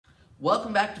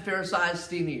Welcome back to Ferris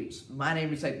ISD News. My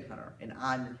name is Aiden Hunter, and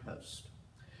I'm your host.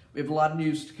 We have a lot of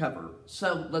news to cover,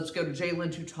 so let's go to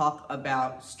Jalen to talk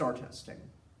about STAAR testing.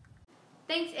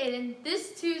 Thanks, Aiden.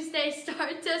 This Tuesday,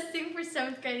 STAAR testing for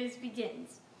 7th graders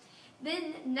begins.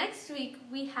 Then next week,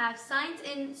 we have Science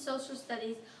and Social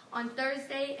Studies on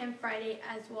Thursday and Friday,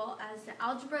 as well as the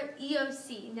Algebra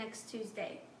EOC next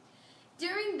Tuesday.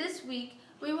 During this week,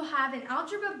 we will have an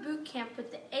Algebra boot camp with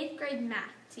the 8th grade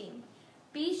math team.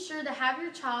 Be sure to have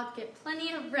your child get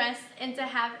plenty of rest and to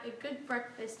have a good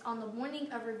breakfast on the morning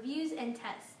of reviews and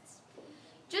tests.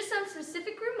 Just some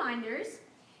specific reminders.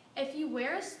 If you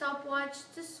wear a stopwatch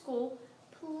to school,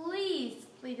 please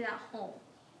leave it at home.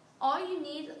 All you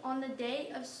need on the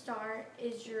day of STAAR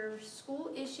is your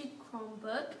school-issued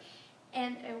Chromebook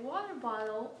and a water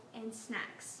bottle and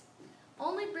snacks.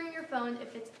 Only bring your phone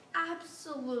if it's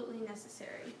absolutely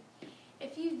necessary.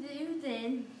 If you do,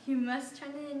 then you must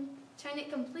turn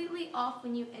it completely off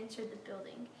when you enter the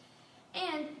building.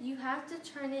 And you have to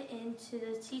turn it in to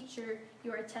the teacher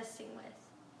you are testing with.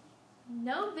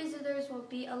 No visitors will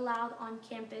be allowed on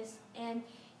campus, and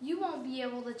you won't be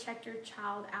able to check your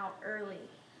child out early.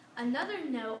 Another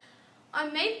note,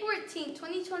 on May 14,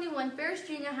 2021, Ferris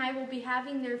Junior High will be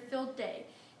having their field day.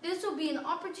 This will be an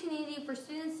opportunity for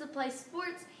students to play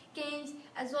sports, games,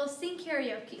 as well as sing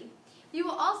karaoke. We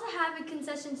will also have a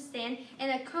concession stand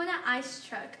and a Kona ice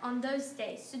truck on those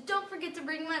days, so don't forget to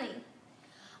bring money.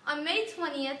 On May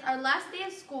 20th, our last day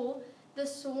of school, the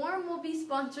Swarm will be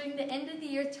sponsoring the end of the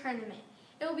year tournament.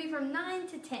 It will be from 9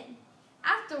 to 10.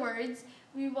 Afterwards,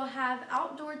 we will have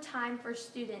outdoor time for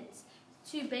students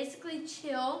to basically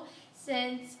chill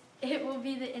since it will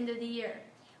be the end of the year.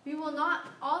 We will not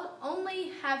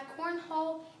only have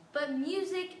cornhole, but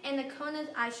music and the Kona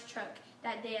ice truck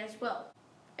that day as well.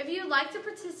 If you would like to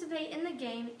participate in the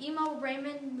game, email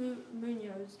Raymond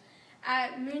Munoz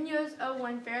at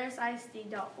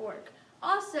munoz01ferrisisd.org.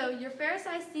 Also, your Ferris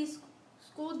ISD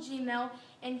school Gmail,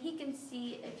 and he can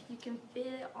see if you can fit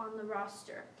it on the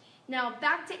roster. Now,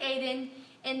 back to Aiden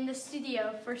in the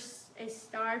studio for a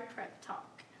STAAR prep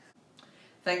talk.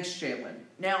 Thanks, Jalen.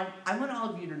 Now, I want all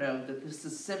of you to know that this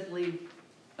is simply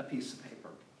a piece of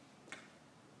paper.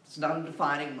 It's not a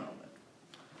defining moment.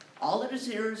 All it is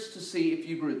here is to see if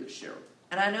you grew this year.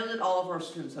 And I know that all of our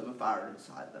students have a fire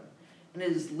inside them. And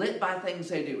it is lit by things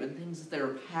they do and things that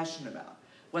they're passionate about,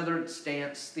 whether it's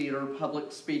dance, theater,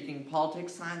 public speaking,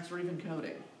 politics, science, or even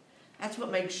coding. That's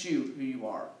what makes you who you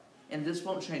are. And this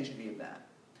won't change any of that.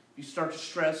 If you start to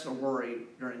stress or worry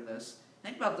during this,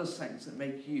 think about those things that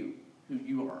make you who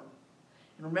you are.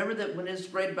 And remember that when it's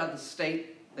graded by the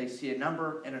state, they see a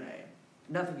number and an A.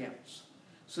 Nothing else.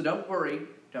 So don't worry,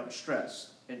 don't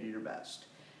stress, and do your best.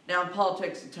 Now, in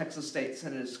politics, the Texas State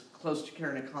Senate is close to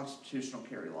carrying a constitutional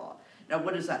carry law. Now,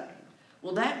 what does that mean?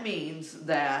 Well, that means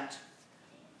that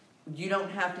you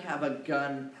don't have to have a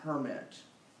gun permit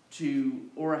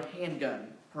or a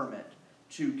handgun permit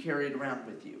to carry it around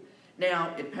with you.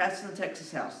 Now, it passed in the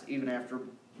Texas House even after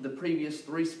the previous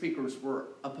 3 speakers were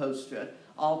opposed to it,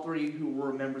 all 3 who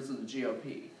were members of the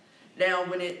GOP. Now,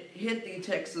 when it hit the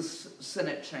Texas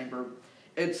Senate chamber,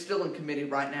 it's still in committee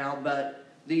right now, but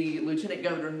the Lieutenant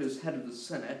Governor, who's head of the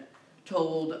Senate,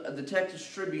 told the Texas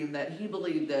Tribune that he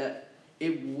believed that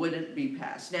it wouldn't be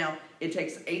passed. Now, it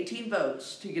takes 18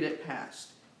 votes to get it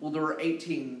passed. Well, there were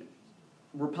 18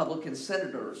 Republican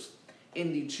senators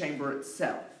in the chamber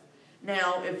itself.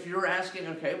 Now, if you're asking,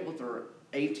 okay, well, if there are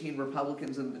 18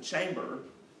 Republicans in the chamber,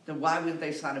 then why wouldn't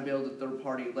they sign a bill that their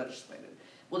party legislated?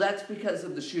 Well, that's because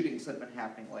of the shootings that have been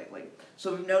happening lately.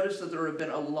 So we've noticed that there have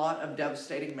been a lot of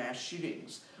devastating mass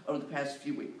shootings over the past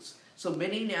few weeks. So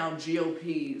many now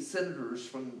GOP senators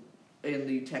in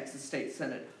the Texas State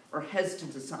Senate are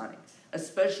hesitant to signing,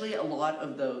 especially a lot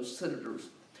of those senators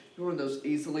who are in those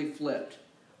easily flipped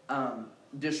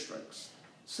districts.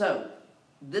 So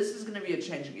this is going to be a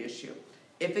changing issue.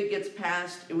 If it gets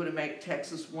passed, it would make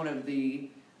Texas one of the,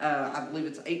 I believe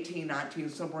it's 18, 19,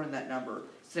 somewhere in that number,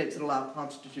 states that allow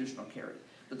constitutional carry.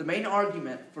 But the main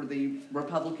argument for the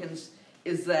Republicans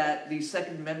is that the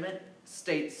Second Amendment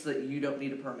states that you don't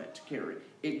need a permit to carry.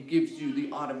 It gives you the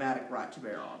automatic right to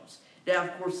bear arms. Now,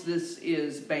 of course, this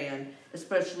is banned,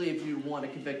 especially if you want a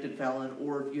convicted felon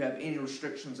or if you have any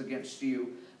restrictions against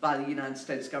you by the United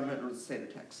States government or the state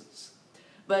of Texas.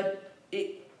 But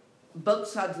both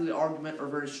sides of the argument are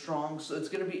very strong, so it's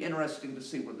going to be interesting to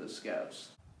see where this goes.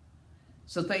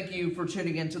 So thank you for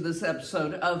tuning into this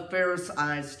episode of Ferris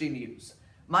ISD News.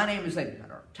 My name is Aiden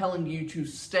Hunter, telling you to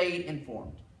stay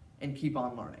informed and keep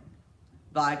on learning.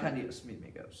 Bye, candidos, mis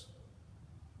amigos.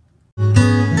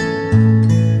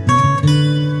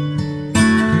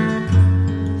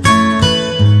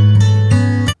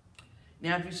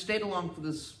 Now, if you stayed along for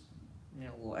this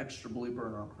little extra blooper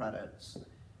in our credits,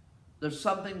 there's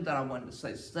something that I wanted to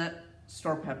say. So that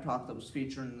STAAR pep talk that was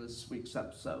featured in this week's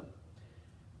episode,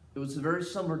 it was very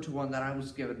similar to one that I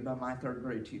was given by my third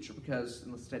grade teacher, because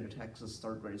in the state of Texas,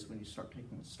 third grade is when you start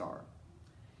taking the STAAR.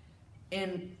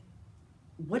 And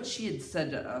what she had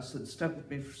said to us had stuck with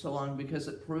me for so long, because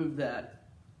it proved that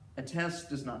a test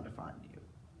does not define you.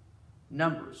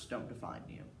 Numbers don't define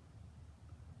you.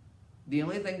 The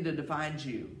only thing that defines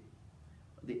you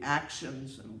are the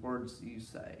actions and words that you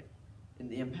say and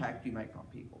the impact you make on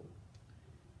people.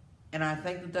 And I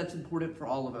think that that's important for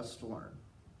all of us to learn.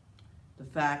 The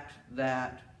fact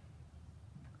that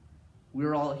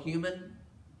we're all human,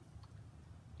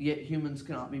 yet humans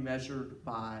cannot be measured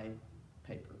by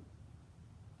paper.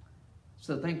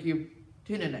 So thank you.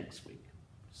 Tune in next week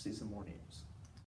to see some more news.